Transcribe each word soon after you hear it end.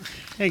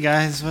Hey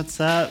guys, what's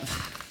up?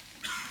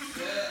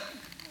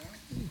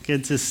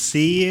 Good to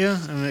see you.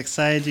 I'm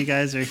excited you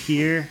guys are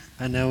here.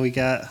 I know we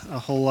got a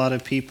whole lot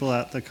of people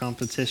at the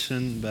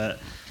competition, but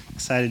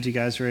excited you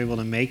guys were able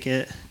to make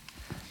it.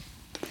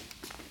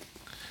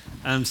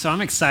 So I'm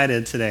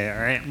excited today,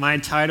 all right? My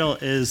title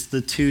is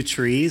The Two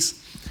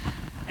Trees,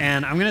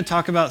 and I'm going to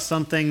talk about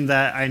something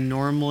that I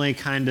normally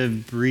kind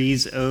of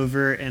breeze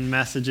over in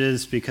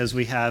messages because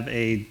we have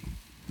a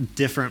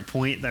different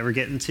point that we're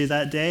getting to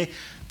that day.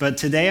 But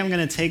today I'm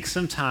going to take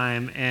some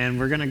time and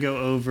we're going to go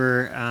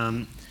over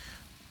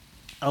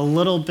a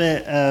little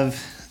bit of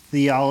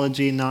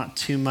theology, not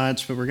too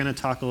much, but we're going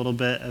to talk a little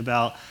bit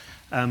about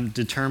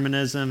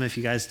determinism. If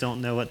you guys don't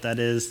know what that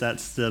is,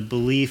 that's the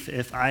belief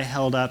if I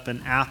held up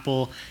an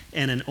apple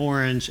and an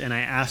orange and I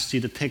asked you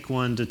to pick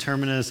one,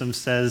 determinism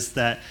says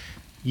that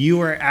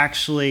you are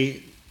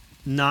actually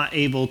not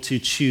able to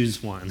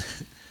choose one,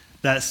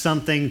 that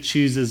something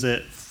chooses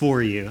it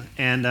for you.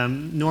 And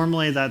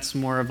normally that's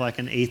more of like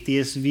an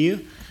atheist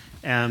view.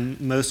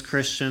 Most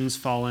Christians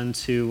fall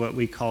into what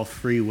we call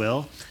free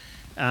will.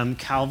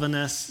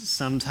 Calvinists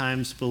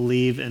sometimes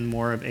believe in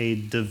more of a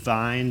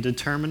divine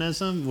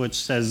determinism, which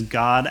says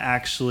God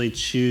actually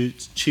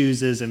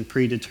chooses and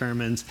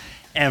predetermines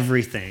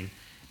everything.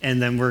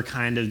 And then we're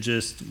kind of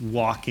just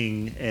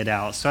walking it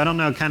out. So I don't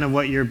know kind of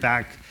what your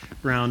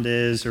background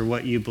is or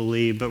what you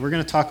believe, but we're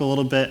going to talk a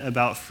little bit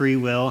about free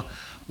will,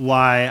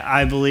 why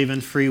I believe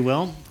in free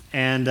will,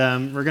 and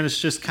we're going to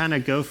just kind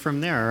of go from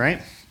there, all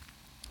right?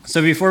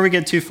 So before we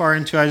get too far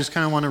into it, I just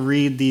kind of want to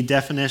read the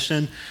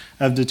definition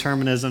of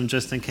determinism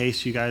just in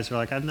case you guys are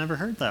like, I've never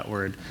heard that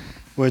word,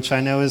 which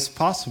I know is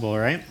possible,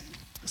 right?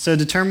 So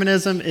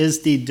determinism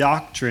is the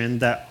doctrine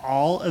that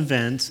all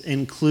events,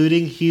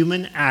 including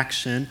human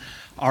action,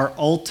 are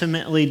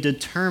ultimately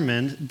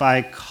determined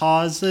by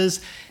causes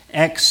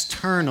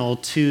external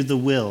to the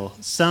will.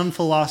 Some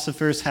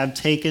philosophers have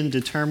taken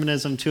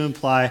determinism to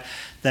imply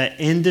that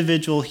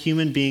individual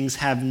human beings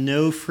have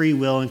no free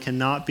will and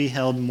cannot be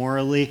held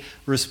morally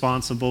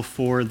responsible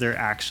for their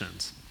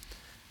actions.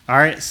 All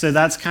right, so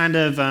that's kind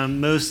of,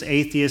 most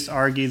atheists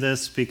argue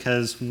this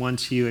because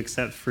once you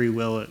accept free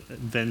will, it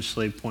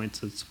eventually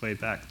points its way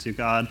back to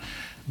God.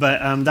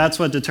 But that's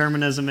what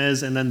determinism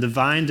is, and then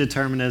divine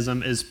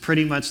determinism is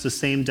pretty much the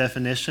same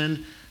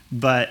definition,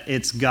 but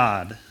it's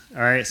God.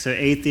 All right, so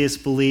atheists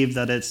believe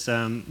that it's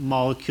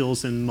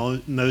molecules in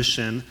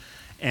motion,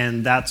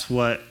 and that's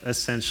what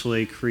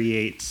essentially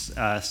creates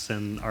us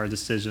and our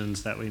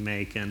decisions that we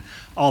make and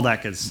all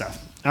that good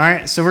stuff. All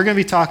right, so we're going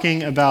to be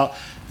talking about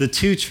the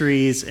two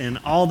trees, and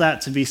all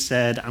that to be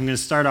said, I'm going to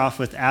start off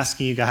with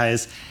asking you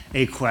guys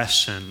a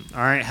question.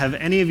 All right, have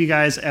any of you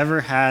guys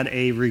ever had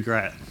a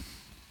regret?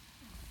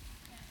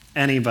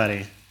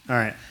 Anybody? All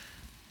right,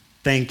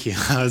 thank you.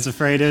 I was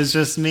afraid it was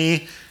just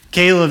me.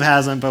 Caleb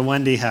hasn't, but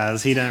Wendy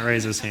has. He didn't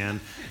raise his hand.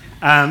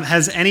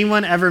 Has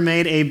anyone ever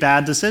made a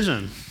bad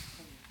decision?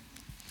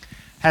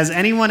 Has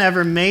anyone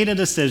ever made a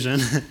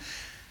decision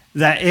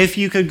that if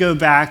you could go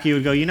back, you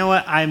would go, you know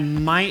what, I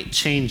might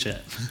change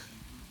it.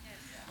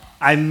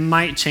 I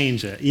might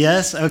change it.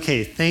 Yes?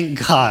 Okay,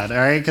 thank God, all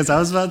right? Because I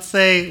was about to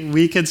say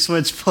we could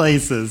switch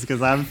places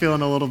because I'm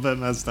feeling a little bit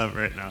messed up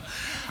right now.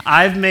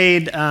 I've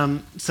made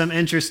some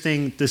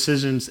interesting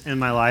decisions in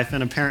my life,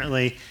 and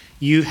apparently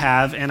you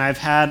have, and I've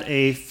had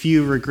a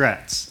few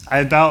regrets.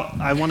 I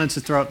wanted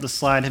to throw up the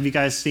slide. Have you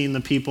guys seen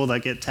the people that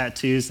get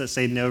tattoos that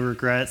say no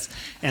regrets,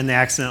 and they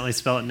accidentally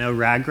spell it no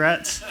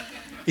ragrets?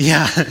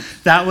 Yeah,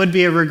 that would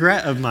be a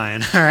regret of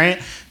mine, all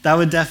right? That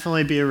would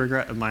definitely be a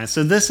regret of mine.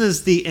 So this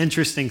is the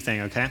interesting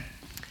thing, okay?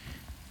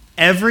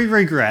 Every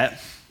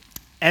regret,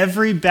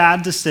 every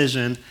bad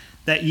decision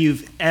that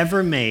you've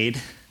ever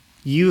made,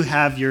 you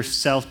have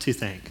yourself to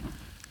thank.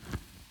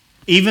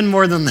 Even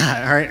more than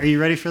that, all right? Are you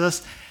ready for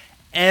this?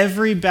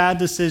 Every bad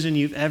decision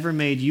you've ever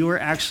made, you are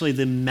actually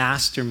the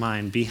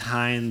mastermind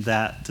behind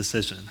that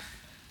decision.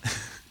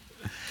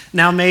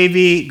 Now,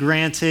 maybe,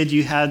 granted,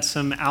 you had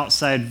some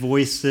outside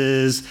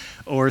voices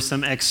or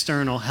some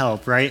external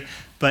help, right?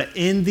 But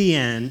in the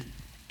end,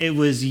 it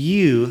was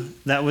you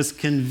that was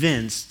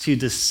convinced to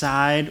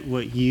decide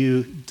what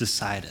you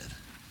decided.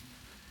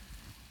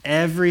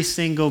 Every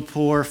single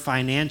poor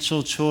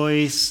financial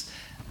choice,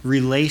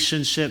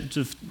 relationship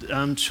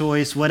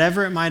choice,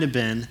 whatever it might have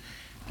been,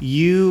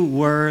 you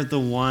were the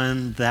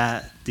one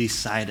that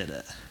decided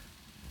it.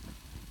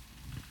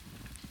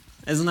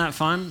 Isn't that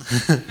fun?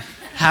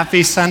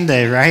 Happy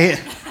Sunday,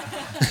 right?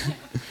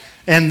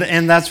 and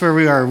that's where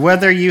we are.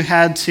 Whether you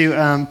had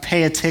to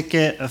pay a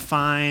ticket, a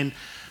fine,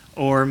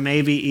 or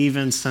maybe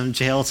even some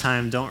jail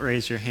time, don't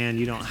raise your hand,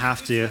 you don't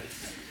have to.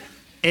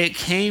 It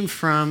came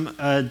from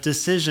a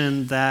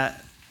decision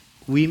that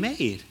we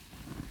made.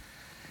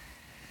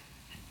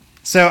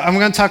 So I'm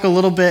going to talk a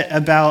little bit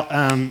about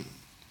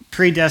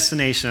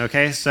predestination,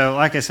 okay? So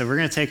like I said, we're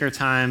going to take our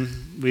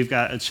time. We've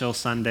got a chill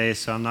Sunday,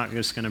 so I'm not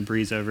just going to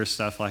breeze over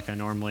stuff like I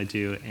normally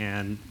do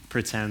and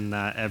pretend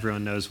that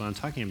everyone knows what I'm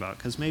talking about,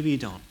 because maybe you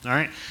don't, all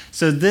right?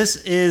 So this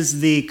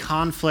is the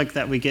conflict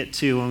that we get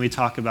to when we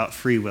talk about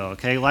free will,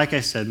 okay? Like I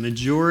said,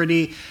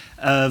 majority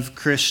of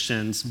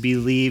Christians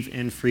believe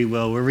in free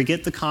will. Where we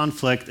get the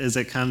conflict is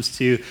it comes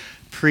to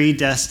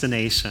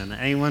predestination.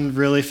 Anyone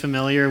really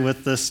familiar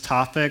with this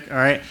topic? All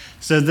right.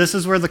 So this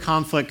is where the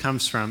conflict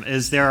comes from,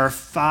 is there are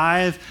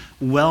 5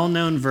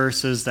 well-known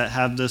verses that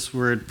have this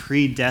word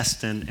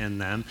predestined in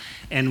them.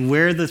 And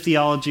where the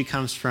theology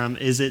comes from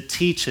is it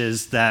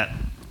teaches that,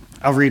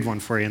 I'll read one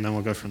for you and then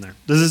we'll go from there.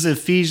 This is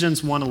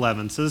Ephesians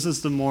 1:11. So this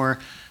is the more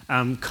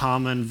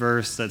common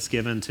verse that's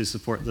given to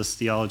support this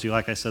theology.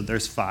 Like I said,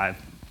 there's 5.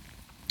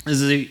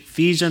 This is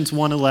Ephesians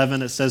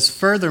 1:11. It says,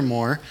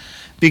 "Furthermore,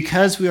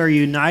 because we are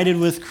united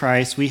with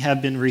Christ, we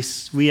have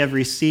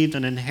received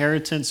an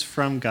inheritance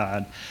from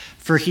God.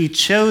 For he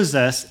chose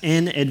us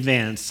in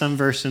advance." Some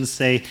versions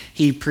say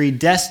he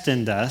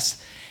predestined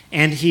us,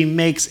 and he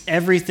makes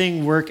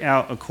everything work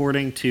out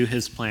according to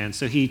his plan.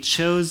 So he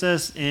chose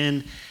us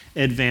in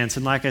advance.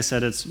 And like I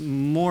said, it's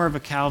more of a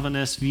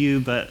Calvinist view,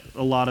 but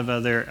a lot of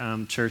other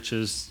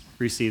churches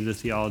receive the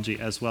theology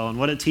as well. And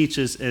what it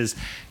teaches is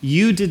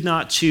you did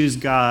not choose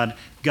God,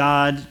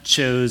 God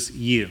chose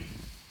you.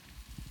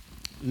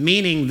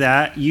 Meaning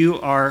that you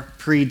are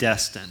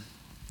predestined.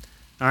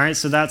 All right,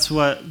 so that's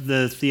what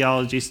the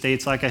theology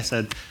states. Like I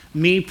said,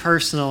 me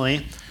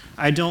personally,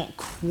 I don't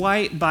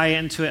quite buy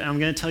into it. I'm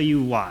going to tell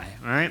you why.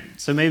 All right,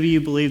 so maybe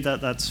you believe that,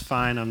 that's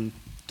fine. I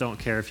don't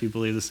care if you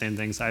believe the same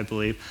things I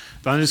believe.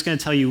 But I'm just going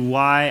to tell you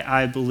why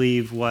I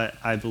believe what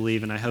I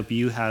believe, and I hope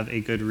you have a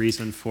good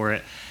reason for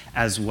it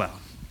as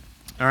well.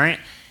 All right,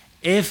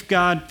 if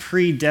God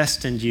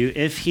predestined you,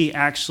 if he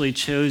actually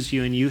chose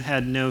you and you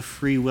had no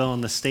free will in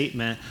the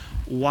statement,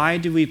 why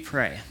do we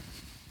pray?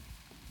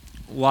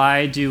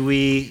 Why do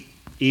we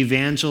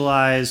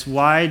evangelize?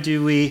 Why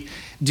do we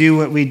do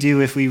what we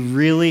do if we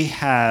really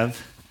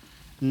have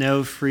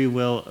no free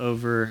will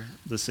over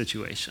the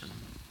situation?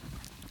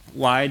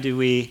 Why do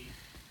we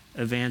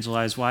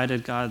evangelize? Why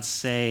did God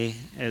say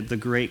at the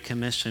Great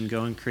Commission,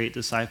 go and create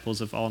disciples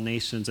of all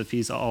nations, if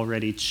he's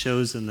already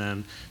chosen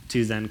them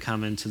to then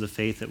come into the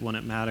faith? It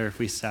wouldn't matter if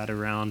we sat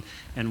around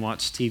and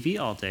watched TV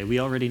all day. We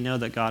already know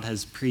that God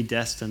has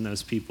predestined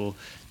those people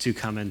to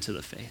come into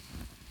the faith.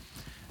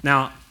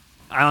 Now,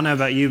 I don't know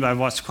about you, but I've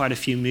watched quite a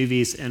few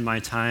movies in my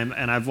time,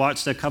 and I've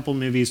watched a couple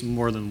movies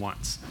more than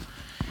once.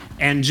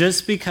 And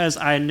just because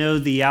I know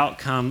the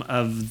outcome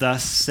of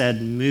thus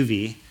said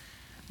movie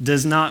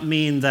does not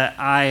mean that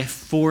I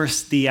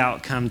force the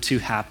outcome to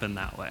happen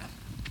that way.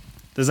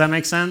 Does that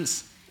make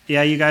sense?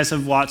 Yeah, you guys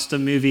have watched a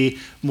movie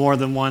more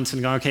than once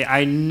and go, okay,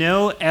 I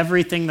know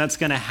everything that's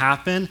going to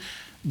happen,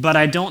 but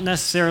I don't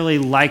necessarily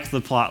like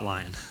the plot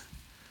line.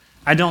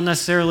 I don't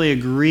necessarily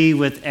agree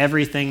with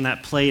everything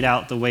that played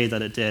out the way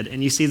that it did.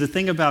 And you see, the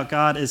thing about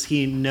God is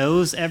he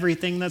knows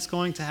everything that's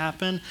going to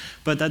happen,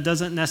 but that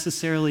doesn't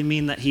necessarily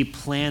mean that he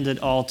planned it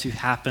all to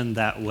happen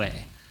that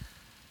way.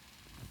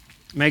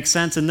 Makes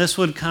sense? And this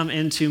would come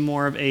into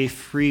more of a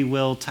free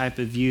will type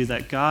of view,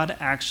 that God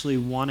actually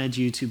wanted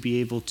you to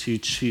be able to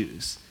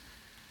choose.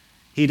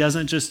 He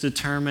doesn't just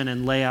determine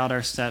and lay out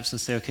our steps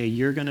and say, okay,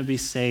 you're going to be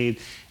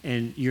saved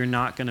and you're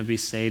not going to be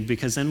saved,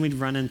 because then we'd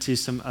run into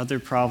some other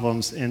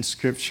problems in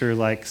Scripture,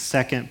 like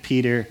 2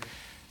 Peter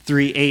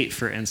 3:8,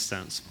 for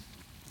instance.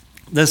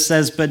 This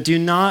says, "But do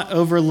not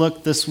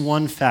overlook this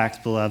one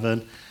fact,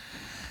 beloved,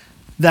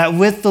 that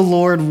with the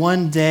Lord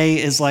 1 day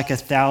is like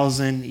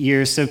 1,000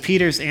 years." So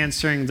Peter's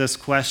answering this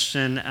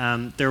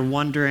question. They're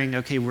wondering,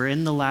 okay, we're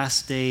in the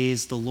last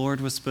days. The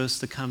Lord was supposed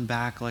to come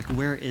back. Like,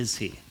 where is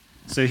he?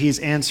 So he's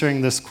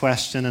answering this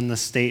question in the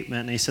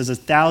statement. And he says,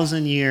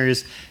 1,000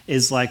 years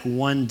is like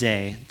 1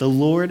 day. The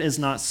Lord is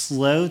not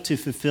slow to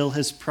fulfill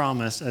his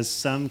promise, as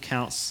some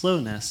count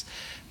slowness,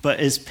 but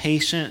is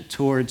patient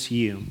towards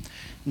you,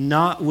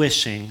 not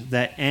wishing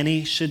that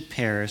any should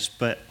perish,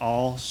 but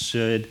all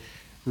should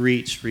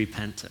reach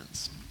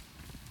repentance.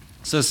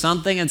 So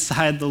something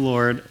inside the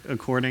Lord,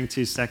 according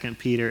to 2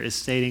 Peter, is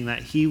stating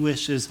that he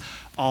wishes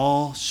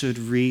all should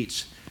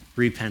reach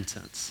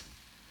repentance.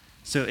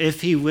 So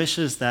if he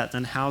wishes that,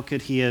 then how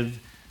could he have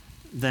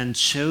then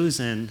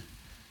chosen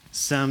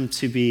some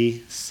to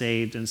be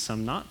saved and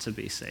some not to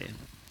be saved?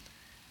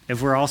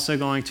 If we're also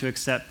going to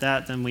accept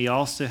that, then we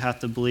also have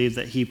to believe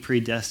that he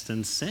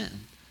predestined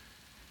sin.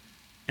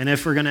 And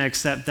if we're going to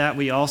accept that,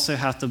 we also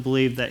have to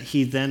believe that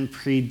he then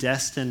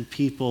predestined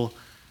people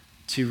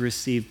to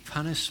receive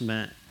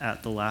punishment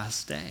at the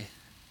last day.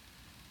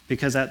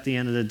 Because at the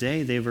end of the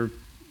day, they were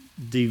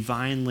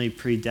divinely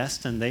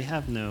predestined. They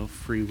have no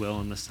free will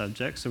in the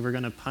subject, so we're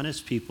going to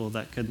punish people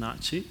that could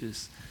not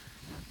choose.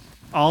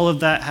 All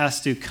of that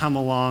has to come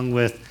along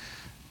with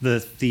the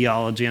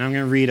theology. And I'm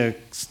going to read a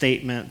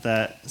statement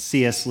that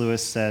C.S.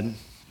 Lewis said.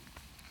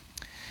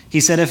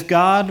 He said, "If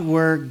God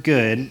were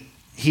good,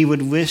 he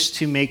would wish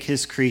to make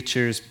his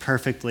creatures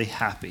perfectly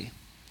happy.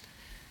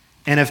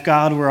 And if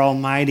God were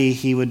almighty,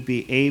 he would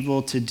be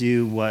able to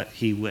do what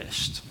he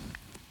wished.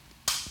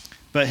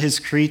 But his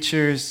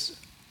creatures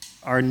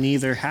are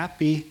neither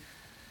happy,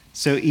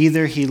 so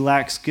either he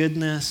lacks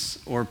goodness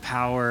or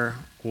power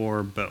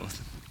or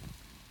both."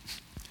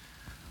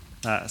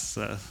 That's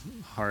a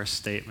harsh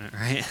statement,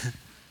 right?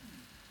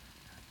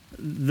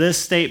 this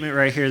statement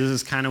right here, this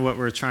is kind of what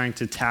we're trying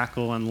to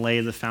tackle and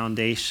lay the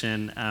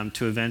foundation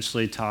to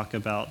eventually talk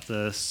about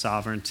the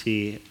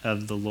sovereignty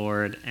of the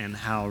Lord and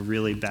how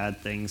really bad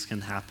things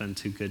can happen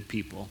to good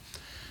people.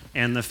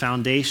 And the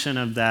foundation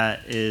of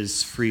that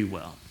is free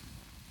will.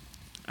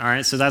 All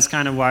right, so that's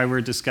kind of why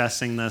we're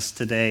discussing this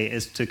today,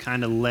 is to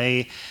kind of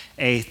lay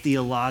a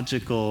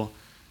theological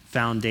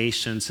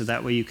foundation so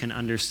that way you can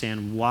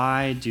understand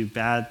why do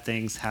bad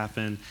things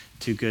happen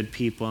to good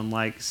people. And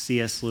like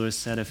C.S. Lewis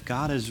said, if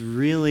God is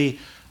really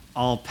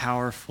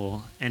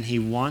all-powerful and he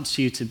wants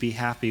you to be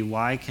happy,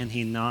 why can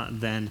he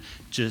not then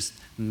just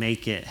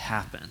make it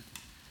happen?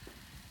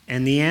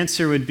 And the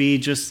answer would be,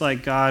 just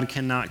like God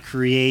cannot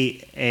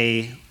create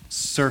a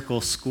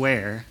circle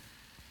square,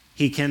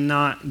 he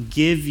cannot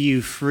give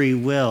you free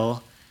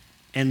will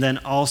and then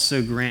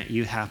also grant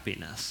you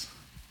happiness.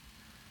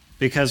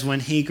 Because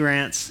when he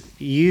grants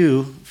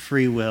you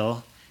free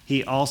will,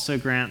 he also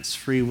grants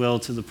free will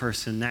to the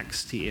person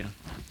next to you.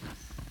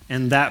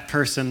 And that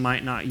person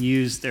might not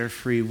use their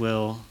free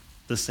will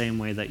the same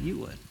way that you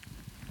would.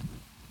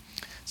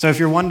 So if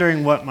you're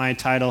wondering what my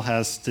title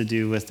has to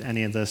do with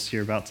any of this,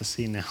 you're about to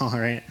see now,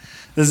 right?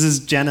 This is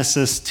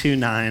Genesis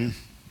 2:9.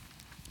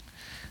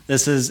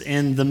 This is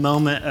in the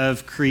moment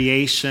of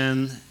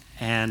creation,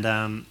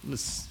 and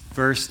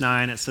verse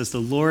 9, it says,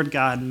 "The Lord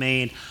God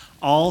made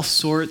all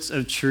sorts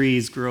of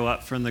trees grow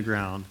up from the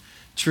ground,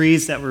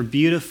 trees that were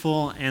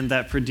beautiful and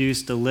that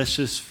produced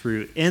delicious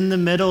fruit. In the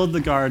middle of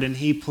the garden,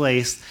 he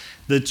placed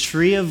the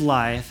tree of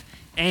life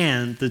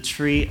and the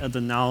tree of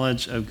the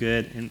knowledge of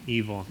good and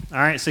evil." All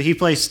right, so he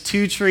placed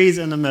two trees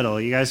in the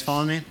middle. You guys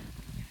follow me?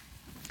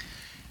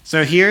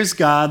 So here's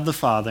God the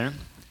Father.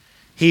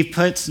 He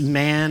puts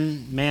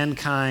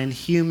mankind,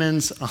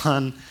 humans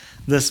on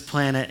this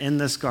planet in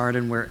this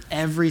garden where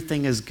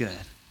everything is good.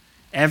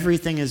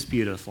 Everything is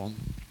beautiful.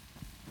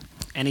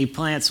 And he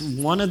plants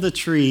one of the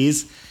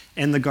trees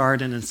in the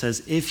garden and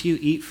says, if you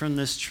eat from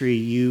this tree,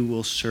 you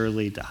will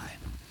surely die.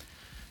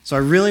 So I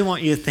really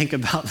want you to think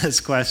about this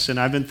question.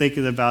 I've been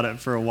thinking about it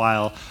for a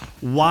while.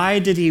 Why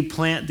did he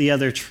plant the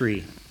other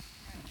tree?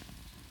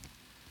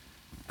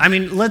 I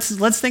mean,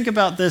 let's think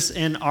about this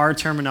in our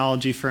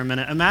terminology for a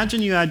minute.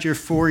 Imagine you had your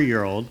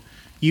 4-year-old.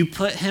 You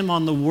put him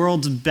on the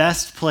world's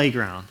best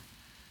playground.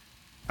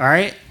 All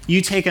right? You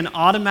take an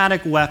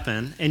automatic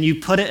weapon and you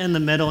put it in the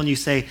middle and you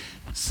say,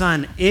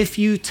 son, if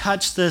you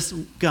touch this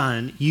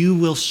gun, you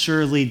will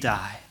surely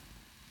die.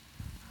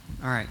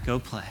 All right, go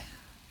play.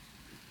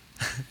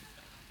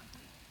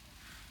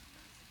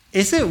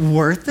 Is it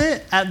worth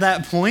it at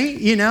that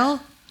point, you know?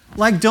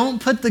 Like, don't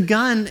put the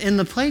gun in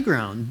the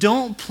playground.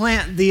 Don't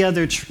plant the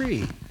other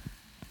tree.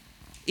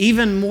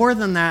 Even more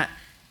than that,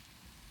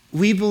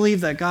 we believe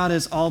that God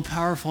is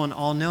all-powerful and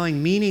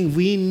all-knowing, meaning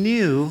we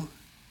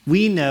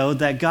know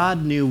that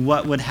God knew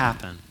what would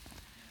happen.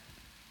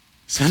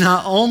 So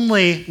not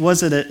only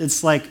was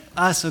it's like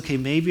us, okay,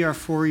 maybe our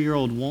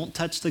 4-year-old won't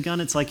touch the gun.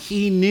 It's like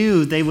he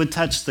knew they would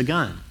touch the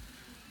gun.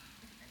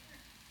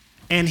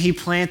 And he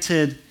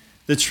planted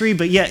the tree,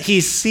 but yet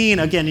he's seen,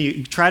 again,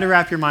 you try to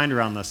wrap your mind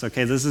around this,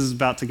 okay? This is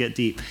about to get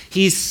deep.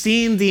 He's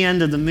seen the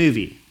end of the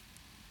movie.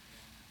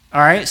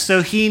 All right?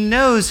 So he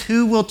knows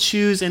who will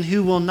choose and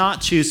who will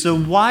not choose. So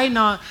why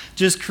not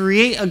just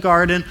create a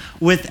garden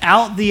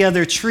without the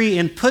other tree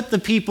and put the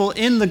people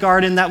in the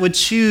garden that would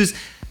choose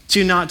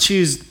to not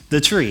choose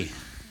the tree?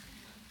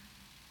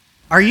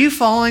 Are you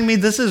following me?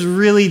 This is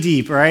really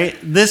deep, right?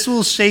 This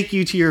will shake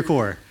you to your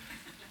core.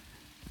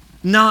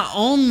 Not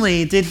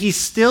only did he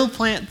still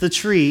plant the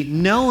tree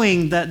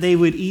knowing that they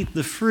would eat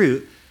the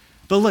fruit,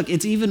 but look,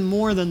 it's even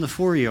more than the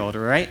 4-year-old,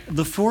 right?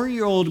 The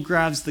 4-year-old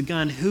grabs the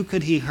gun. Who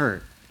could he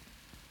hurt?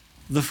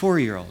 The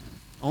 4-year-old.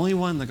 Only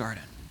one in the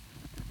garden.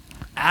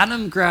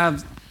 Adam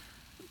grabbed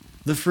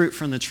the fruit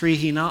from the tree.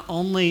 He not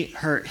only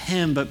hurt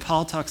him, but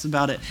Paul talks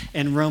about it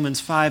in Romans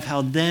 5,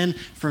 how then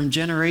from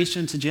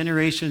generation to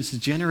generation to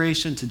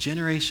generation to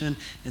generation,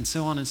 and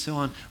so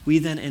on, we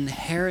then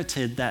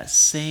inherited that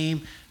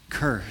same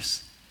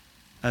curse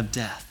of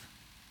death.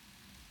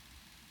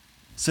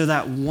 So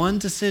that one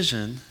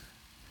decision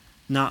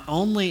not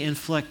only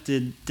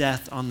inflicted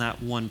death on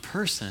that one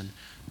person,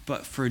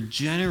 but for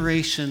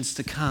generations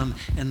to come.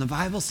 And the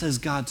Bible says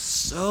God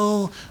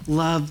so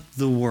loved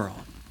the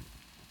world.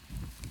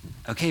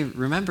 Okay,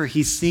 remember,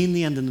 he's seen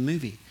the end of the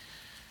movie.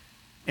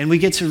 And we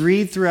get to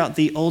read throughout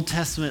the Old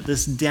Testament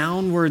this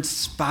downward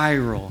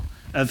spiral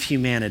of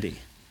humanity.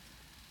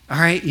 All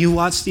right, you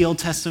watch the Old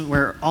Testament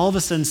where all of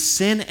a sudden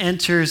sin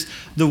enters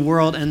the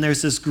world and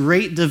there's this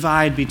great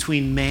divide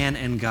between man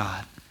and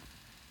God.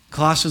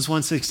 Colossians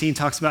 1:16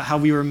 talks about how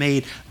we were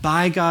made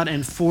by God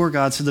and for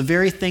God. So the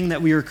very thing that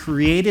we were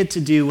created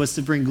to do was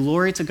to bring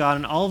glory to God.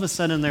 And all of a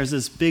sudden there's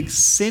this big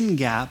sin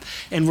gap.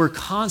 And we're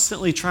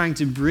constantly trying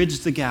to bridge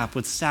the gap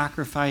with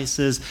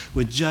sacrifices,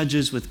 with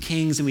judges, with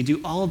kings. And we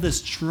do all of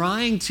this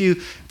trying to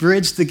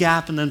bridge the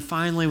gap. And then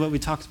finally, what we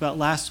talked about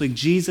last week,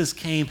 Jesus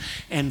came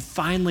and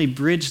finally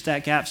bridged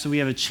that gap so we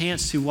have a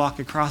chance to walk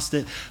across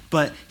it.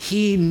 But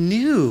he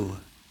knew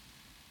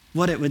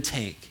what it would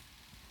take.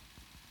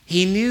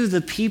 He knew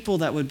the people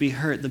that would be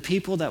hurt, the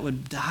people that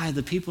would die,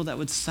 the people that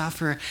would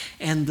suffer,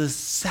 and the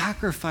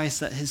sacrifice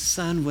that his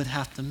son would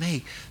have to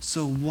make.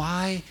 So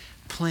why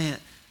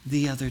plant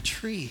the other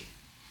tree?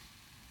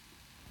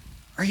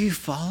 Are you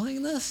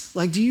following this?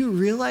 Like, do you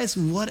realize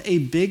what a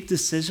big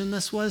decision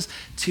this was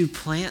to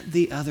plant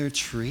the other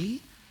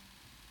tree?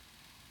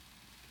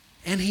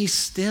 And he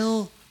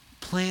still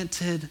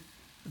planted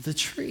the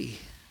tree.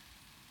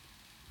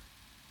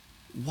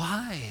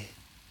 Why?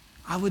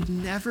 I would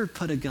never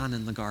put a gun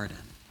in the garden.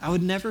 I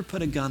would never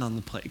put a gun on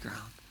the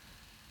playground.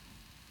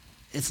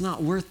 It's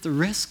not worth the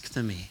risk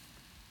to me.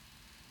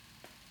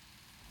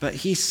 But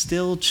he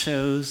still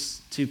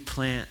chose to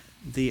plant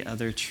the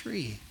other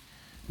tree,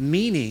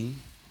 meaning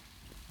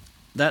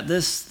that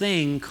this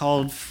thing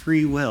called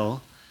free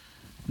will,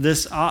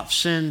 this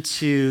option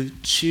to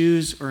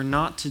choose or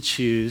not to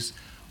choose,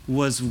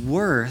 was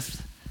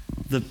worth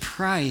the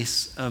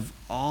price of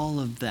all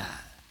of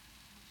that.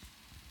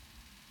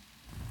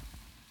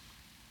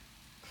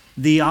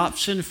 The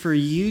option for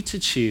you to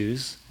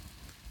choose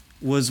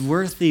was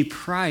worth the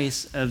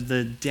price of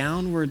the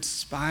downward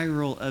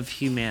spiral of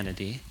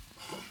humanity,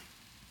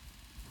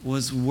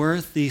 was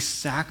worth the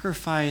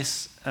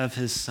sacrifice of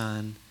his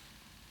son,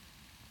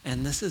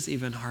 and this is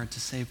even hard to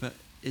say, but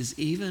is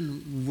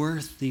even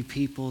worth the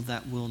people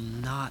that will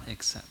not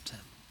accept him.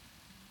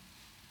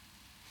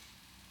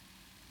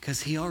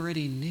 Because he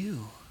already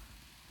knew.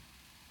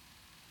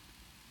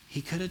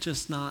 He could have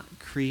just not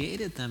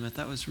created them if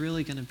that was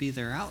really going to be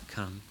their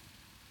outcome.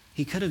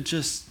 He could have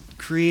just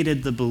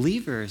created the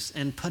believers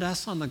and put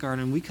us on the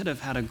garden. We could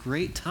have had a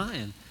great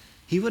time.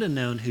 He would have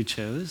known who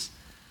chose.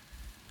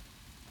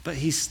 But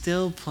he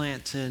still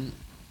planted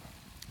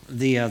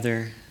the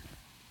other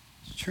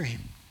tree.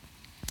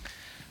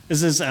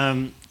 This is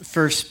 1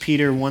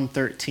 Peter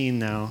 1:13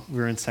 now.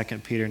 We're in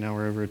 2 Peter, now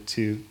we're over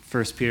to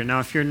 1 Peter. Now,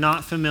 if you're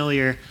not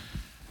familiar,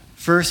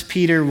 1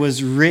 Peter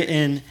was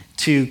written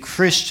to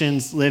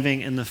Christians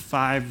living in the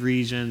 5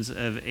 regions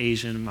of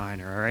Asia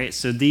Minor, all right?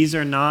 So these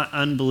are not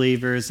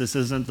unbelievers. This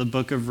isn't the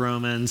book of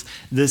Romans.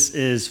 This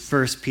is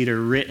 1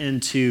 Peter written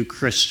to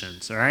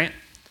Christians, all right?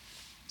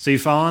 So you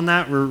following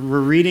that? We're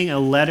reading a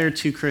letter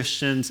to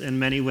Christians, in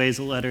many ways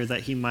a letter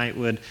that he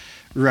would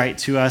write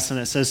to us. And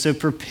it says, so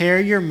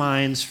prepare your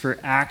minds for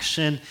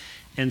action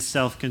and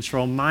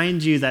self-control.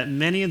 Mind you that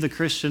many of the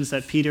Christians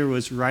that Peter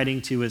was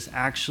writing to was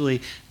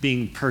actually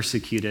being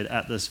persecuted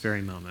at this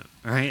very moment,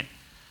 all right?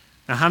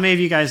 Now, how many of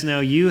you guys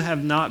know you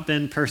have not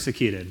been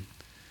persecuted?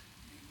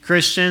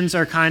 Christians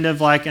are kind of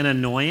like an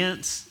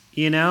annoyance,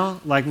 you know?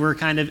 Like we're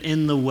kind of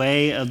in the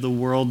way of the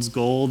world's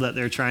goal that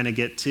they're trying to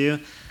get to.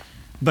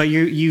 But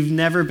you've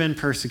never been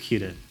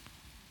persecuted.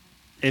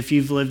 If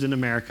you've lived in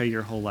America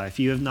your whole life,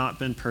 you have not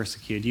been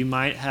persecuted. You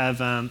might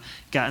have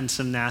gotten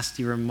some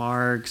nasty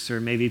remarks, or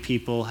maybe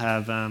people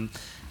have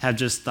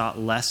just thought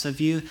less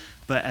of you.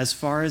 But as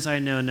far as I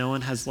know, no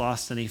one has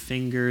lost any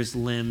fingers,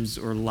 limbs,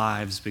 or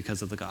lives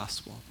because of the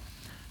gospel.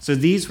 So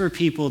these were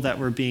people that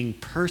were being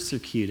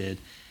persecuted.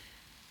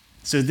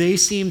 So they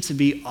seem to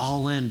be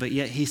all in, but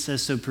yet he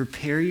says, so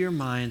prepare your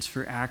minds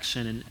for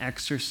action and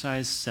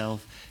exercise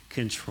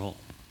self-control.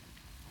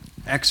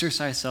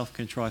 Exercise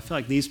self-control. I feel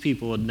like these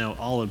people would know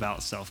all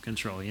about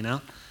self-control, you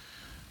know?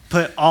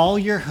 Put all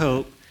your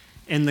hope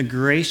in the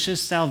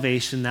gracious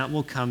salvation that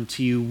will come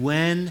to you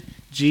when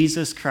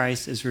Jesus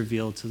Christ is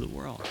revealed to the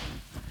world.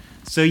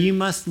 So you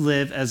must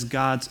live as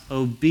God's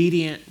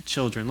obedient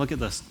children. Look at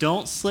this.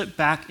 Don't slip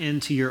back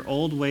into your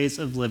old ways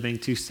of living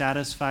to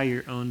satisfy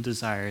your own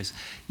desires.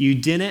 You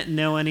didn't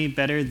know any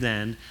better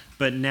then,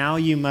 but now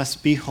you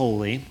must be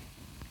holy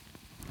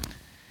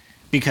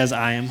because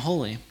I am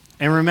holy.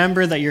 And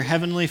remember that your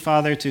heavenly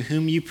Father to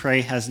whom you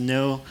pray has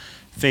no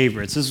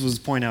favorites. This was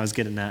the point I was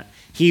getting at.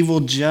 He will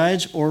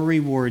judge or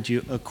reward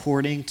you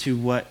according to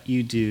what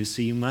you do,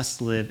 so you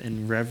must live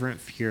in reverent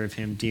fear of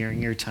him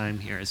during your time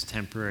here as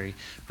temporary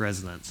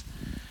residents.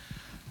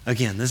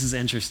 Again, this is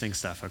interesting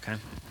stuff, okay?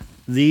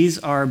 These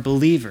are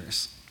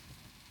believers,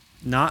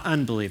 not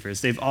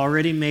unbelievers. They've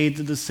already made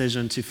the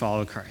decision to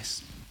follow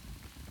Christ.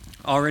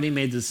 Already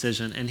made the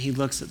decision, and he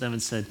looks at them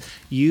and said,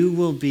 you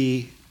will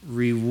be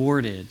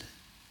rewarded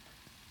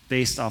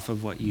based off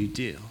of what you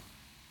do,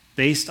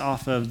 based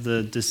off of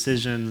the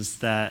decisions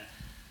that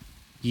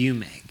you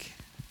make.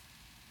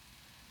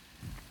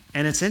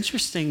 And it's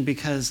interesting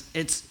because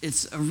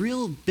it's a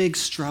real big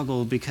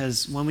struggle,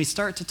 because when we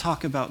start to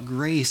talk about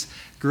grace,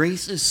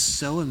 grace is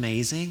so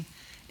amazing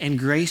and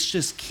grace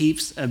just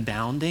keeps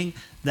abounding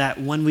that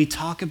when we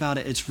talk about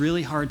it, it's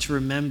really hard to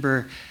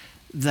remember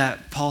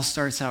that Paul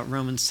starts out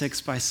Romans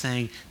 6 by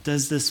saying,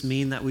 does this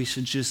mean that we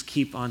should just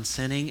keep on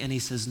sinning? And he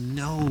says,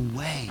 no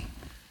way.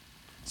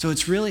 So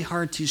it's really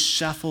hard to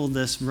shuffle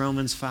this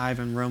Romans 5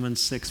 and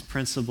Romans 6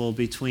 principle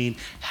between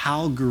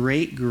how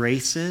great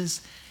grace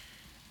is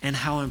and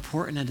how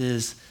important it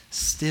is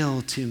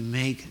still to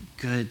make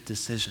good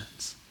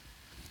decisions.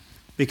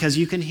 Because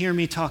you can hear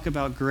me talk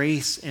about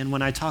grace, and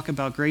when I talk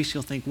about grace,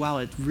 you'll think, wow,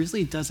 it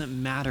really doesn't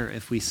matter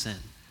if we sin.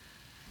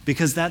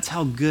 Because that's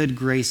how good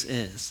grace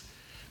is.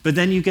 But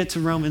then you get to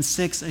Romans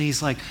 6 and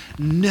he's like,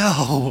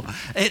 no,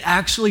 it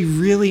actually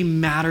really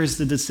matters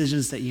the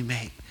decisions that you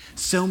make.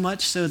 So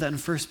much so that in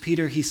 1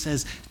 Peter he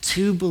says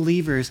to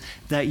believers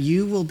that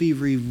you will be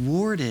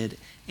rewarded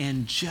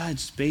and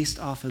judged based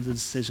off of the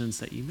decisions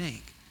that you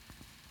make.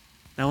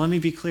 Now let me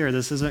be clear,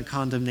 this isn't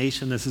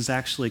condemnation, this is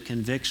actually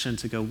conviction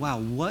to go, wow,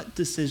 what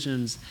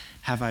decisions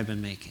have I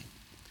been making?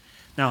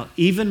 Now,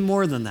 even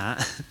more than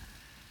that,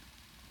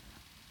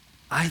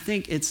 I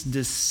think it's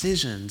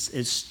decisions,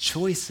 it's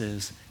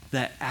choices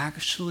that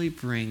actually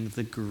bring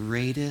the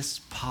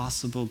greatest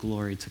possible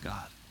glory to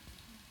God.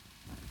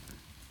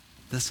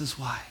 This is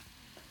why.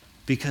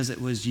 Because it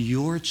was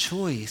your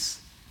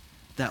choice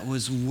that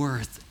was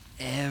worth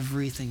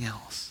everything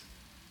else.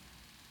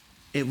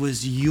 It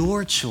was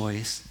your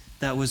choice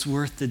that was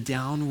worth the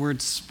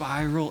downward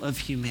spiral of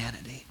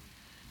humanity.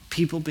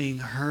 People being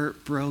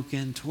hurt,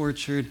 broken,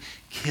 tortured,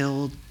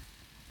 killed.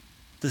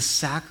 The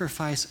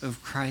sacrifice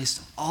of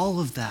Christ, all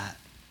of that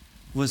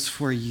was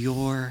for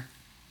your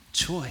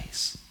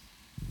choice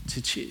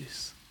to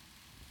choose.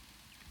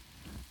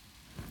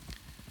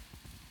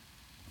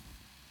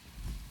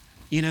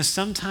 You know,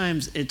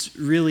 sometimes it's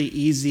really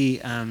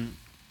easy. I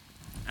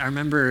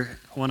remember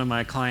one of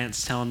my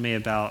clients telling me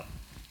about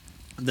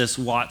this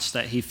watch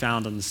that he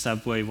found on the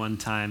subway one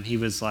time. He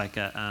was like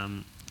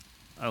a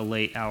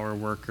late hour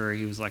worker.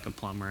 He was like a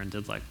plumber and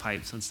did like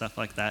pipes and stuff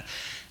like that.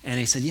 And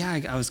he said, yeah,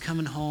 I was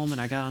coming home and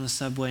I got on the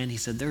subway and he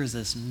said, there was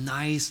this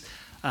nice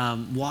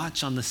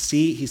watch on the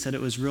seat. He said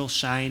it was real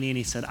shiny and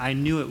he said, I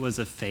knew it was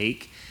a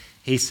fake.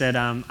 He said,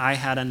 I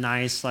had a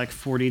nice like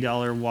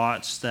 $40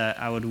 watch that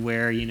I would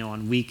wear, you know,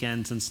 on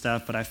weekends and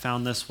stuff, but I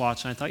found this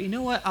watch and I thought, you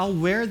know what, I'll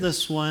wear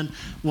this one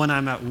when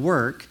I'm at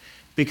work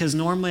because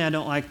normally I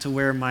don't like to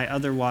wear my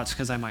other watch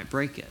because I might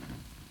break it.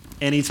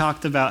 And he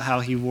talked about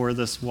how he wore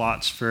this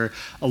watch for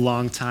a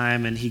long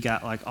time and he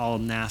got like all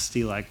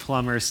nasty like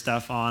plumber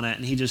stuff on it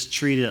and he just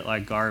treated it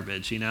like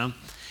garbage, you know?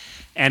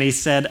 And he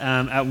said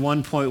at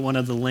one point one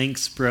of the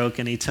links broke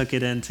and he took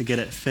it in to get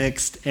it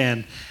fixed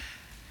and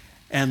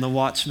the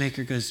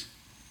watchmaker goes,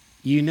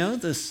 you know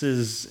this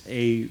is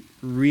a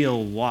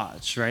real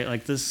watch, right?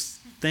 Like this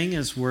thing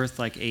is worth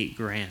like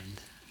 $8,000.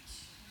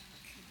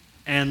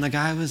 And the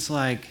guy was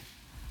like,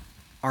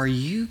 are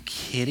you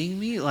kidding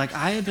me? Like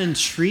I had been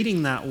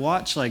treating that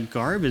watch like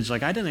garbage.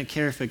 Like I didn't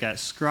care if it got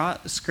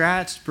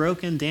scratched,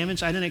 broken,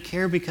 damaged. I didn't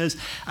care because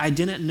I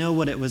didn't know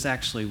what it was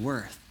actually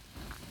worth.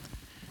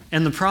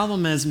 And the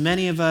problem is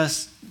many of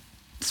us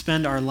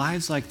spend our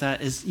lives like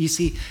that is, you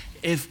see,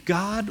 if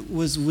God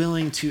was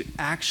willing to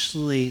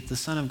actually, the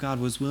Son of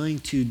God was willing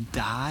to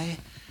die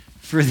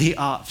for the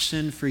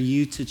option for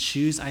you to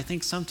choose, I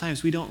think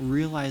sometimes we don't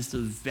realize the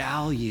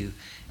value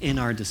in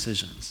our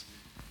decisions.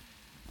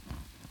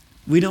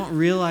 We don't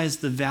realize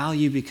the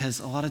value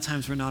because a lot of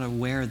times we're not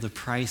aware of the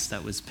price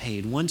that was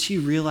paid. Once you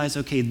realize,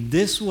 okay,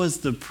 this was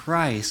the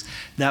price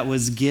that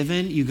was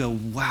given, you go,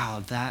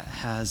 wow, that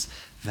has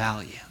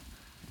value.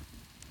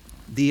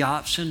 The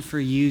option for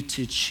you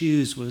to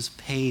choose was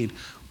paid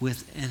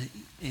with an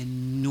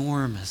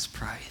enormous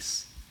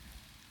price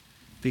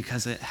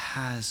because it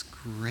has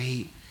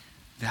great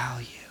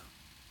value.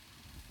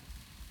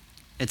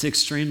 It's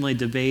extremely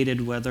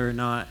debated whether or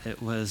not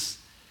it was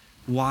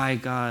why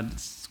God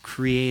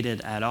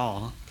created at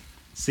all.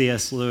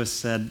 C.S. Lewis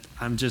said,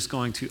 I'm just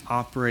going to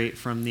operate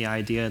from the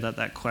idea that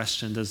that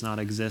question does not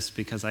exist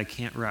because I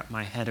can't wrap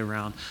my head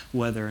around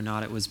whether or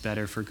not it was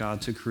better for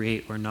God to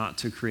create or not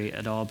to create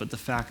at all. But the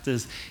fact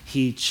is,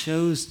 he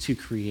chose to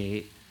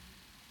create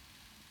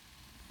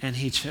and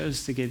he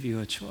chose to give you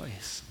a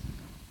choice.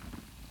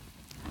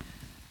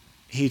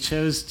 He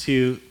chose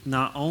to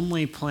not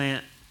only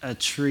plant a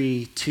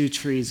tree, 2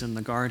 trees in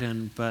the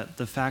garden, but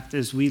the fact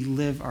is we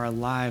live our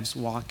lives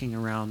walking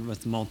around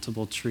with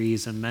multiple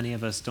trees, and many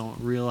of us don't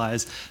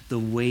realize the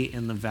weight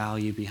and the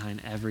value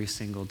behind every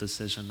single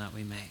decision that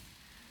we make.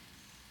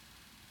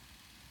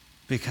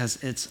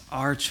 Because it's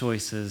our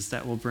choices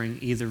that will bring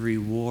either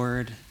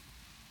reward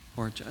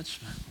or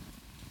judgment.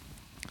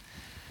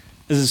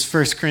 This is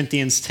 1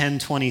 Corinthians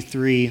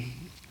 10:23.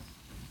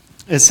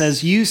 It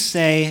says, you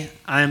say,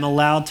 I am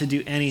allowed to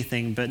do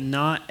anything, but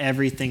not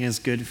everything is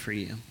good for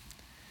you.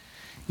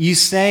 You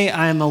say,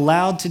 I am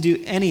allowed to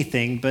do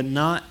anything, but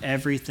not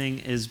everything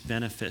is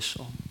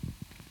beneficial.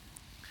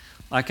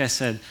 Like I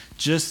said,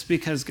 just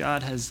because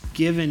God has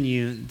given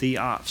you the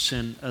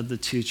option of the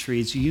 2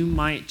 trees, you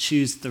might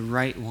choose the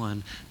right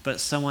one, but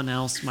someone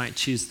else might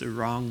choose the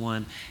wrong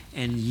one,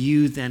 and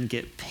you then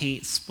get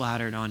paint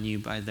splattered on you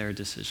by their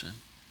decision.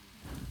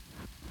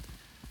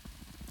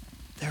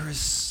 There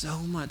is so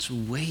much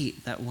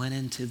weight that went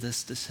into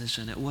this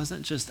decision. It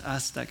wasn't just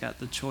us that got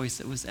the choice,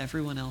 it was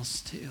everyone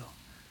else too.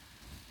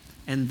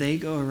 And they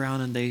go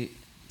around and they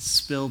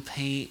spill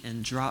paint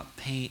and drop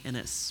paint and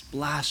it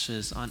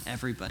splashes on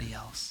everybody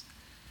else.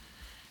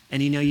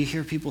 And you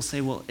hear people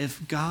say, well,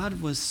 if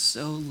God was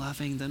so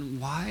loving, then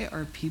why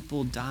are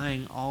people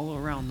dying all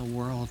around the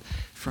world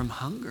from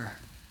hunger?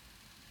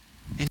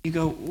 And you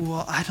go,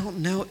 well, I don't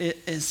know.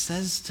 It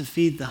says to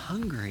feed the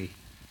hungry.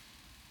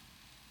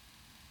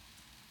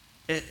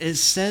 it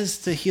says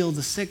to heal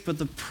the sick, but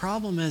the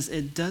problem is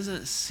it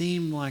doesn't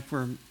seem like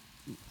we're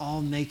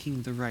all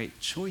making the right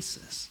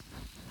choices.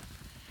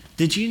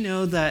 Did you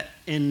know that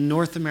in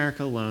North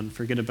America alone,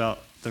 forget about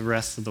the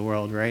rest of the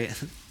world, right?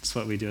 That's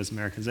what we do as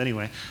Americans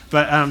anyway.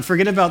 But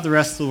forget about the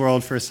rest of the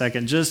world for a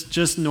second.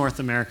 Just North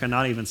America,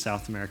 not even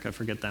South America,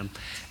 forget them.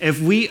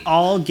 If we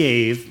all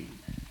gave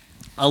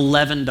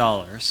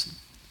 $11,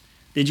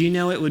 did you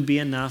know it would be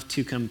enough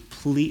to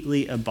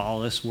completely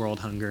abolish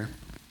world hunger?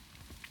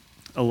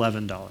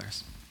 $11.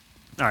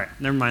 All right,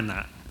 never mind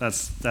that.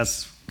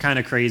 That's kind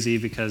of crazy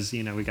because,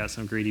 we got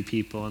some greedy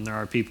people and there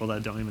are people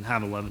that don't even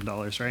have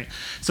 $11, right?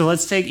 So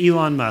let's take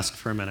Elon Musk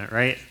for a minute,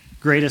 right?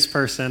 Greatest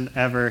person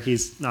ever.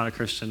 He's not a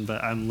Christian,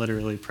 but I'm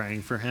literally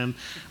praying for him.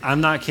 I'm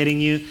not kidding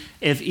you.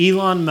 If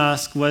Elon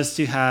Musk was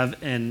to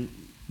have an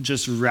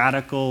just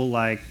radical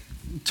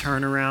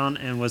turnaround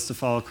and was to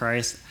follow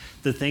Christ,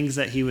 the things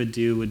that he would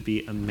do would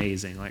be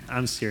amazing.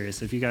 I'm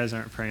serious. If you guys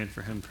aren't praying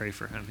for him, pray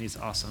for him. He's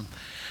awesome.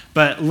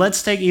 But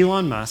let's take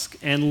Elon Musk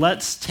and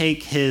let's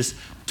take his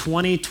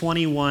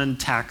 2021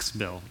 tax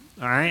bill.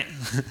 All right?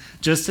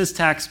 Just his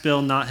tax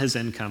bill, not his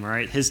income, all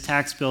right? His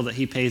tax bill that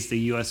he pays the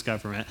U.S.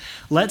 government.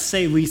 Let's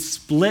say we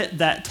split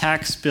that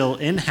tax bill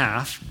in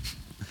half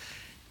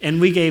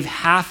and we gave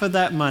half of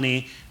that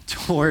money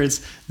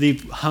towards the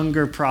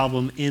hunger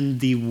problem in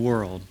the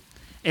world.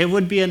 It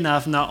would be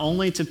enough not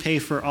only to pay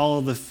for all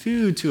of the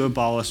food to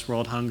abolish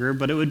world hunger,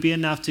 but it would be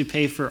enough to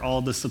pay for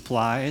all the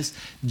supplies,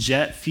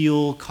 jet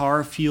fuel,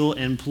 car fuel,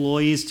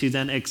 employees to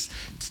then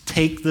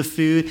take the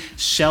food,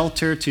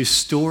 shelter to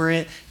store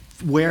it,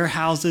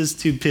 warehouses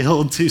to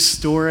build, to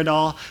store it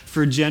all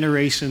for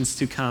generations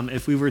to come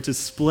if we were to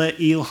split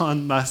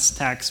Elon Musk's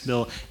tax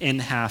bill in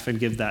half and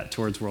give that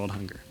towards world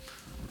hunger.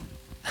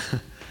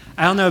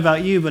 I don't know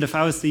about you, but if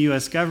I was the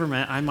U.S.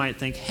 government, I might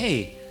think,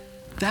 hey,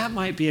 that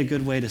might be a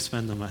good way to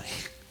spend the money.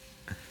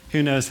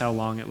 Who knows how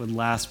long it would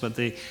last, but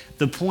the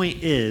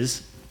point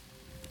is,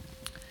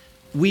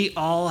 we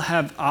all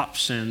have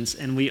options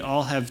and we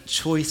all have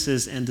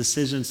choices and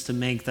decisions to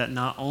make that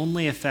not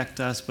only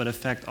affect us, but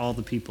affect all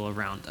the people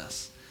around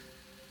us.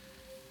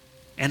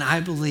 And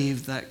I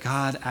believe that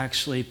God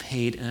actually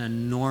paid an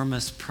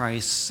enormous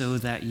price so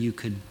that you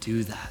could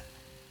do that.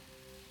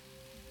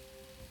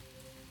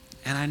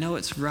 And I know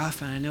it's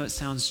rough and I know it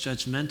sounds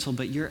judgmental,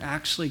 but you're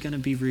actually going to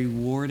be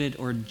rewarded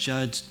or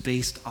judged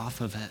based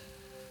off of it.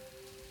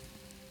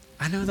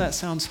 I know that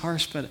sounds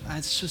harsh, but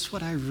it's just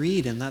what I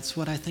read, and that's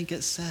what I think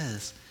it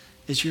says,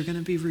 is you're going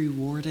to be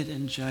rewarded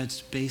and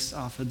judged based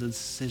off of the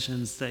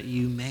decisions that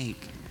you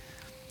make.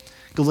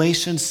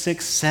 Galatians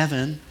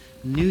 6:7,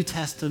 New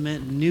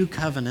Testament, New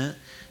Covenant,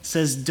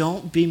 says,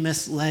 don't be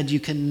misled. You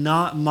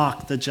cannot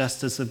mock the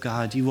justice of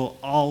God. You will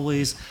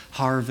always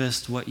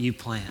harvest what you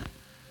plant.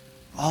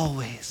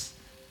 Always.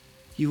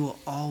 You will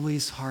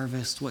always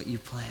harvest what you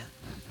plant.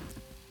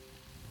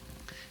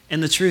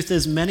 And the truth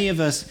is, many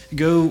of us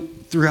go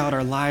throughout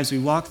our lives, we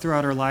walk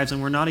throughout our lives,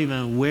 and we're not even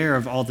aware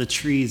of all the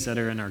trees that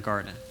are in our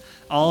garden.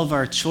 All of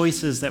our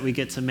choices that we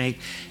get to make,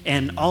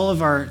 and all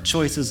of our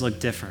choices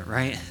look different,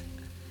 right?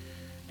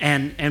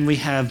 And we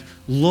have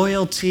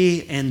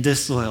loyalty and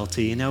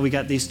disloyalty. We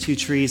got these two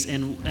trees,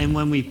 and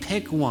when we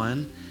pick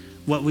one,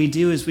 what we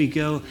do is we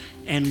go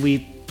and we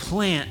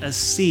plant a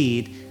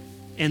seed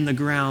in the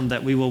ground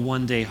that we will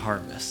one day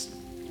harvest.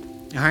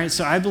 All right,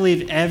 so I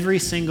believe every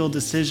single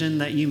decision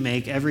that you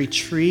make, every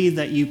tree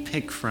that you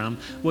pick from,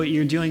 what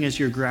you're doing is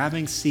you're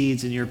grabbing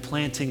seeds and you're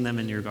planting them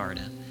in your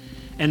garden.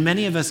 And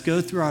many of us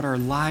go throughout our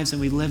lives and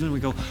we live and we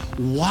go,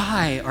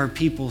 why are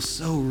people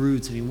so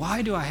rude to me?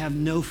 Why do I have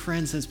no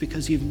friends? It's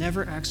because you've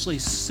never actually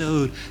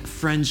sowed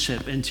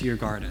friendship into your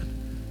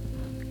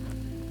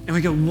garden. And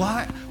we go,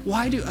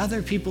 why do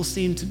other people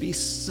seem to be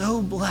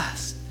so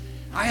blessed?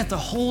 I have to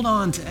hold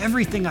on to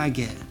everything I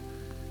get.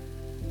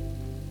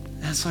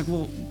 And it's like,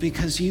 well,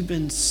 because you've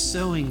been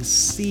sowing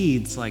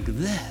seeds like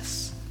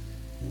this,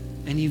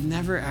 and you've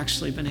never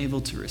actually been able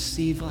to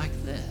receive like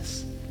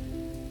this.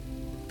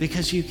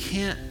 Because you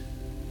can't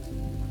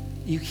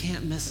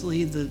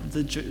mislead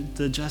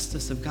the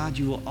justice of God.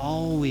 You will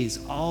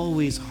always,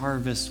 always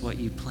harvest what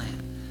you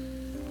plant.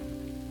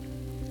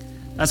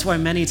 That's why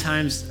many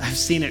times I've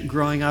seen it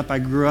growing up. I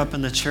grew up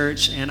in the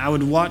church, and I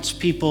would watch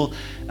people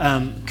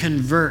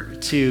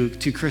convert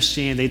to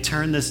Christianity. They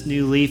turn this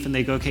new leaf, and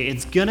they go, okay,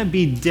 it's going to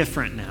be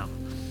different now.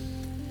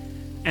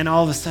 And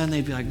all of a sudden,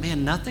 they'd be like,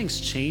 man, nothing's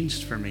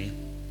changed for me.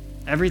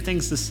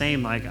 Everything's the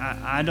same.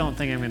 I don't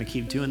think I'm going to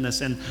keep doing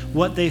this. And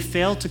what they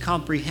fail to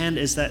comprehend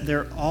is that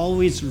they're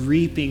always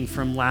reaping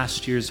from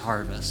last year's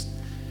harvest.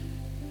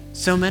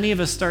 So many of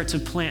us start to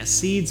plant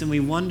seeds and we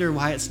wonder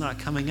why it's not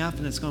coming up,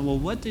 and it's going, well,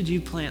 what did you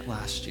plant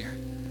last year?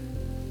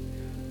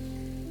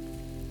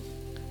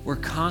 We're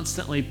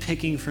constantly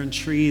picking from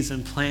trees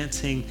and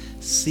planting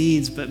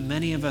seeds, but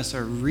many of us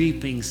are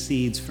reaping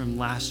seeds from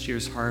last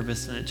year's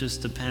harvest, and it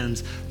just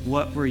depends,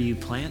 what were you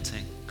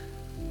planting?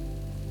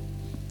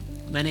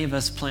 Many of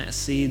us plant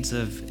seeds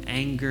of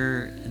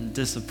anger and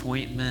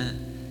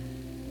disappointment,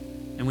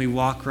 and we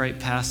walk right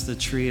past the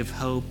tree of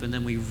hope, and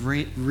then we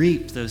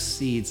reap those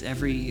seeds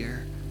every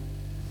year.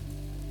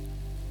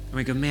 And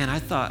we go, man, I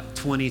thought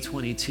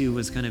 2022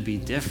 was going to be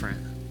different.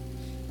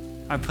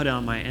 I put it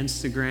on my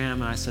Instagram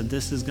and I said,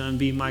 this is going to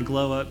be my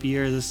glow up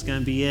year. This is going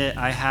to be it.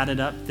 I had it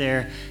up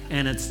there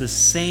and it's the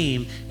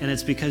same. And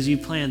it's because you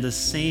planted the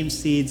same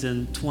seeds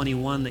in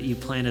 21 that you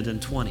planted in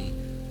 20.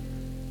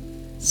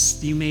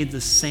 You made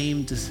the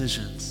same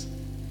decisions.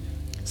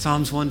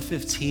 Psalms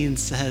 115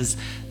 says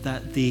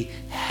that the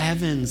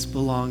heavens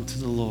belong to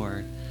the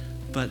Lord,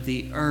 but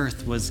the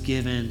earth was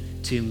given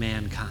to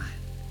mankind,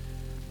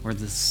 or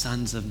the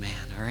sons of man,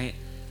 all right?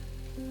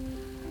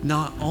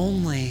 Not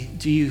only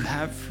do you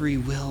have free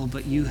will,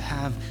 but you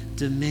have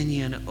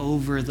dominion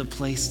over the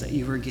place that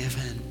you were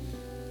given.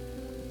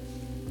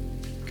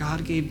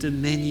 God gave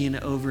dominion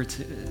over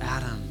to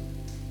Adam.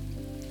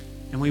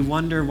 And we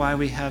wonder why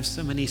we have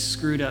so many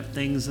screwed up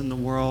things in the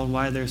world,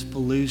 why there's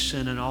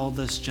pollution and all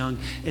this junk.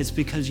 It's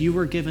because you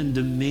were given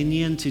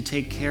dominion to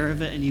take care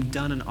of it, and you've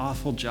done an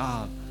awful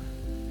job.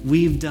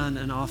 We've done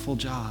an awful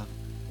job.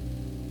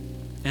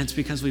 And it's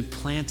because we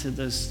planted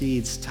those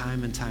seeds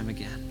time and time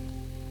again.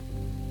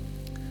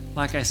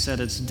 Like I said,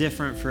 it's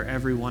different for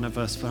every one of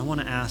us, but I want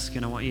to ask,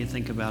 and I want you to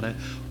think about it.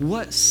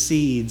 What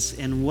seeds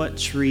and what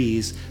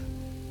trees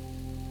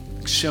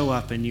show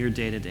up in your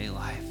day-to-day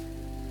life?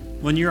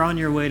 When you're on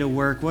your way to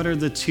work, what are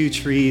the 2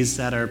 trees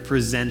that are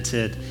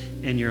presented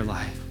in your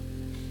life?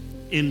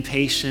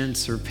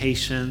 Impatience or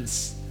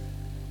patience,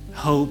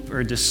 hope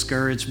or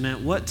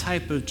discouragement. What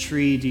type of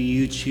tree do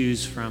you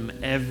choose from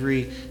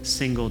every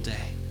single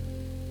day?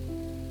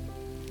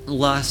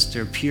 Lust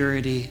or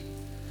purity?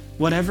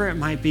 Whatever it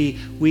might be,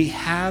 we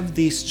have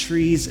these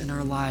trees in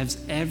our lives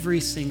every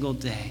single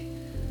day.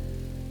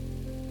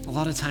 A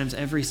lot of times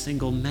every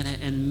single minute,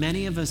 and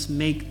many of us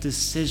make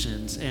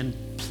decisions and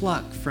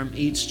pluck from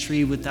each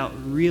tree without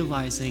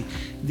realizing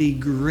the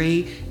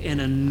great and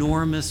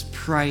enormous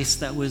price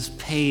that was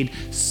paid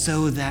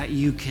so that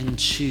you can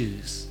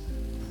choose.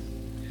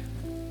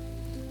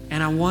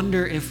 And I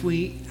wonder if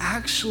we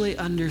actually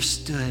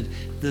understood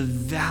the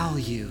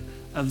value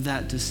of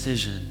that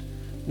decision,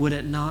 would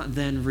it not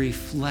then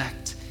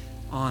reflect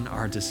on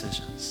our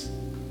decisions?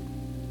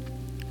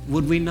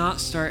 Would we not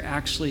start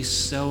actually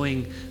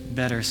sowing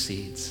better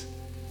seeds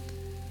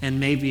and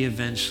maybe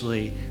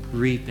eventually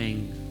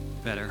reaping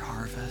better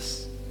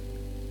harvests?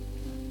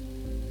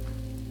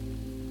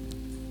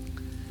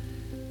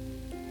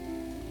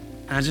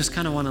 And I just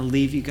kind of want to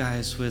leave you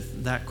guys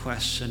with that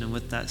question and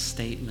with that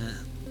statement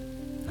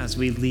as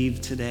we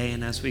leave today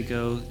and as we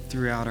go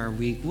throughout our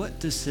week. What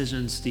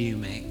decisions do you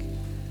make?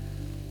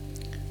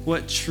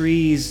 What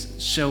trees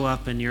show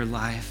up in your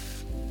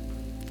life?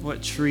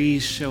 What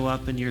trees show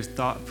up in your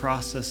thought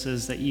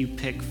processes that you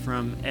pick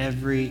from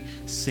every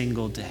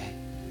single day?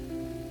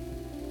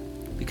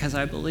 Because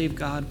I believe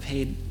God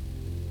paid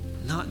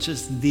not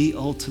just the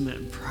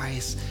ultimate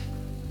price,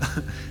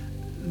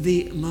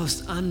 the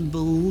most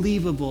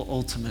unbelievable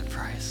ultimate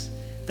price.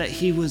 That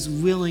he was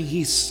willing,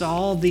 he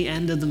saw the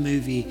end of the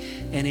movie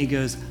and he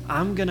goes,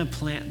 I'm going to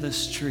plant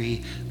this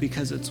tree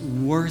because it's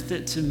worth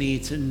it to me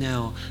to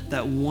know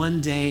that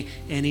one day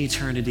in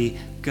eternity,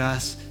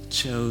 Gus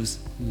chose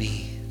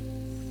me.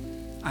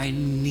 I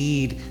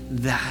need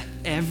that.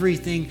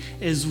 Everything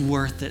is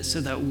worth it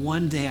so that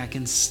one day I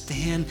can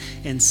stand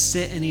and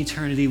sit in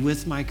eternity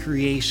with my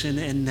creation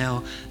and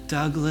know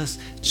Douglas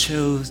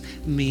chose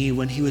me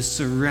when he was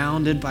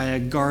surrounded by a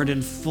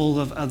garden full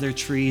of other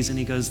trees, and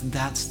he goes,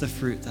 that's the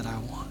fruit that I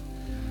want.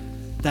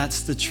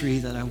 That's the tree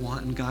that I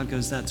want. And God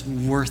goes, that's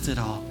worth it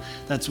all.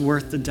 That's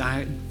worth the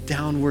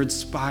downward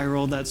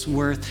spiral. That's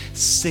worth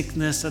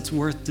sickness. That's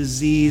worth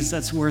disease.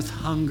 That's worth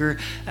hunger.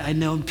 I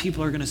know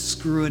people are going to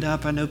screw it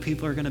up. I know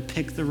people are going to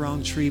pick the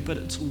wrong tree, but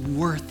it's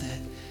worth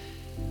it.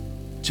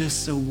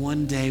 Just so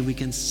one day we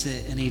can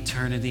sit in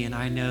eternity and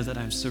I know that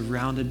I'm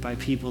surrounded by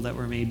people that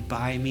were made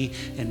by me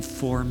and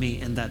for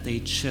me and that they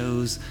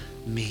chose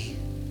me.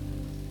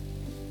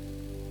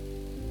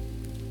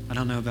 I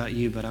don't know about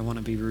you, but I want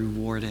to be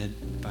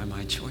rewarded by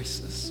my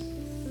choices.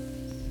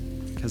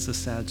 Because the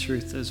sad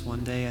truth is one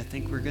day I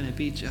think we're going to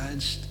be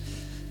judged.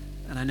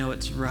 And I know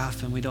it's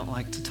rough and we don't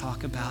like to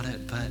talk about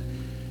it, but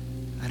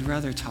I'd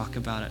rather talk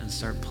about it and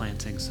start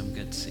planting some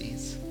good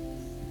seeds.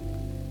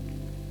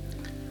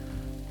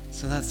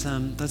 So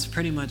that's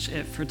pretty much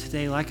it for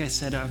today. Like I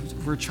said,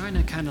 we're trying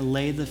to kind of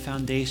lay the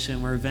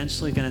foundation. We're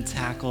eventually going to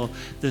tackle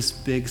this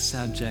big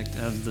subject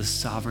of the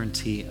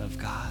sovereignty of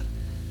God.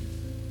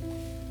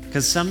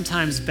 Because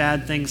sometimes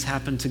bad things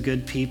happen to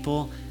good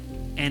people,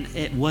 and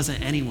it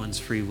wasn't anyone's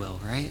free will,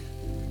 right?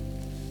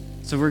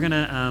 So we're going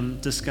to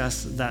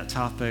discuss that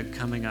topic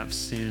coming up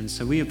soon.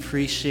 So we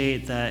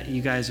appreciate that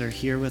you guys are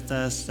here with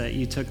us, that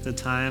you took the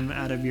time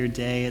out of your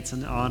day. It's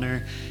an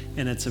honor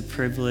and it's a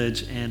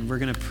privilege, and we're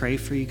going to pray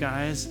for you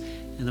guys,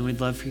 and then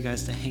we'd love for you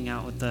guys to hang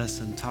out with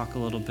us and talk a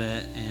little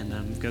bit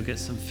and go get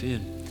some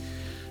food.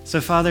 So,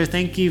 Father,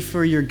 thank you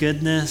for your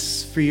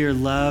goodness, for your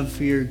love,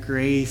 for your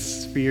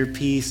grace, for your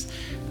peace.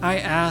 I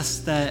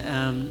ask that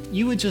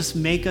you would just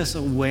make us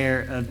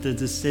aware of the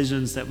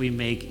decisions that we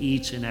make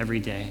each and every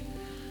day.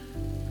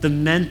 the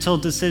mental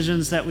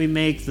decisions that we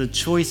make, the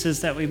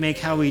choices that we make,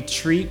 how we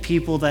treat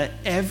people, that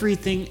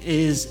everything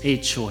is a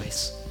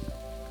choice.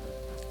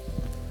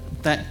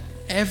 That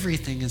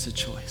everything is a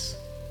choice.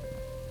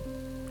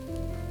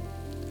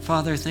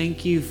 Father,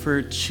 thank you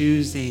for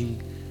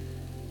choosing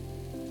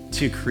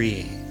to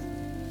create.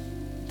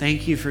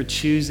 Thank you for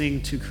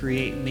choosing to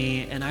create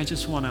me, and I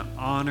just want to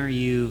honor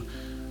you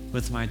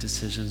with my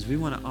decisions. We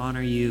want to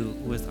honor you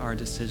with our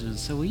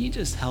decisions. So will you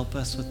just help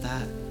us with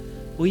that?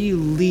 Will you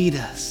lead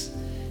us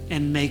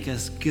and make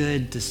us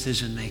good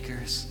decision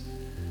makers,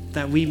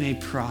 that we may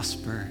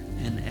prosper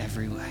in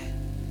every way?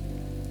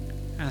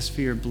 Ask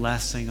for your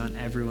blessing on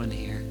everyone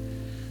here,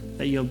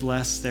 that you'll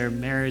bless their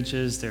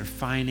marriages, their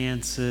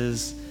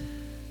finances,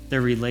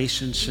 their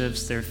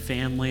relationships, their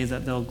family,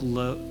 that they'll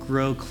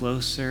grow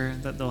closer,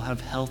 that they'll have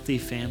healthy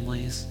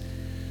families,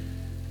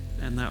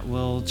 and that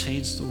will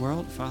change the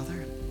world,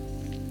 Father.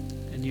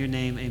 In your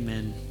name,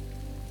 amen.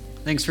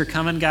 Thanks for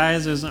coming,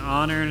 guys. It was an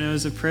honor and it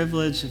was a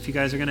privilege. If you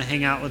guys are going to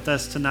hang out with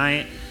us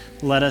tonight,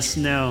 let us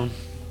know.